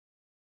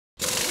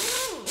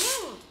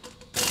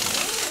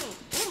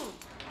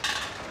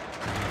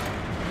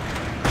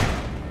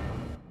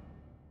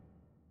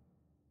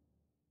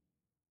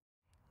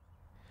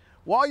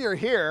while you're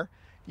here,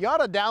 you ought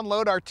to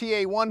download our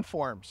TA1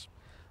 forms.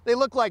 They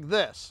look like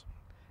this.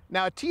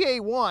 Now,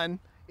 TA1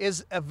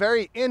 is a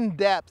very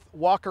in-depth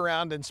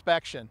walk-around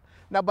inspection.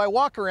 Now, by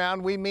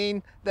walk-around, we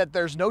mean that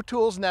there's no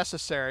tools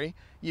necessary.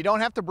 You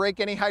don't have to break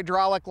any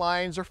hydraulic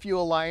lines or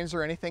fuel lines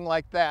or anything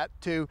like that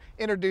to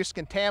introduce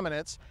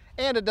contaminants,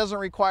 and it doesn't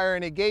require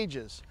any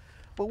gauges.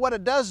 But what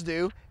it does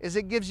do is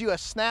it gives you a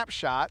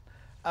snapshot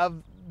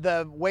of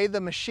the way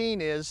the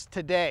machine is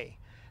today.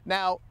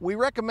 Now, we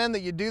recommend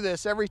that you do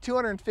this every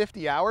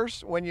 250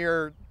 hours when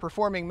you're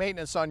performing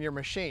maintenance on your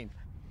machine.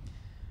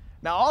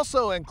 Now,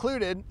 also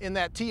included in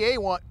that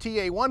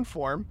TA1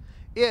 form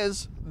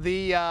is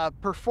the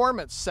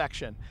performance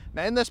section.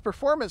 Now, in this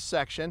performance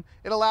section,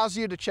 it allows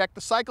you to check the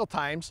cycle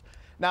times.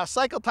 Now,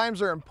 cycle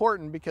times are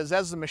important because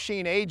as the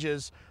machine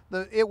ages,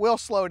 it will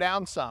slow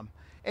down some.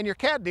 And your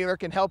CAT dealer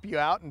can help you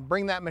out and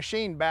bring that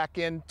machine back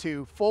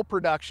into full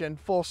production,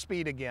 full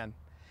speed again.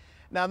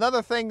 Now,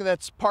 another thing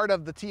that's part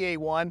of the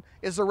TA1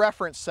 is the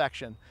reference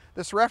section.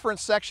 This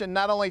reference section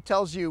not only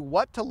tells you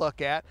what to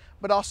look at,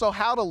 but also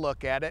how to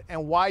look at it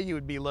and why you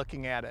would be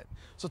looking at it.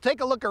 So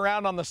take a look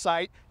around on the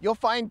site. You'll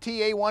find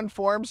TA1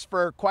 forms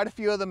for quite a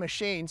few of the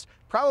machines,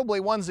 probably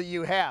ones that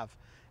you have.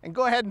 And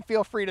go ahead and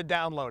feel free to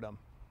download them.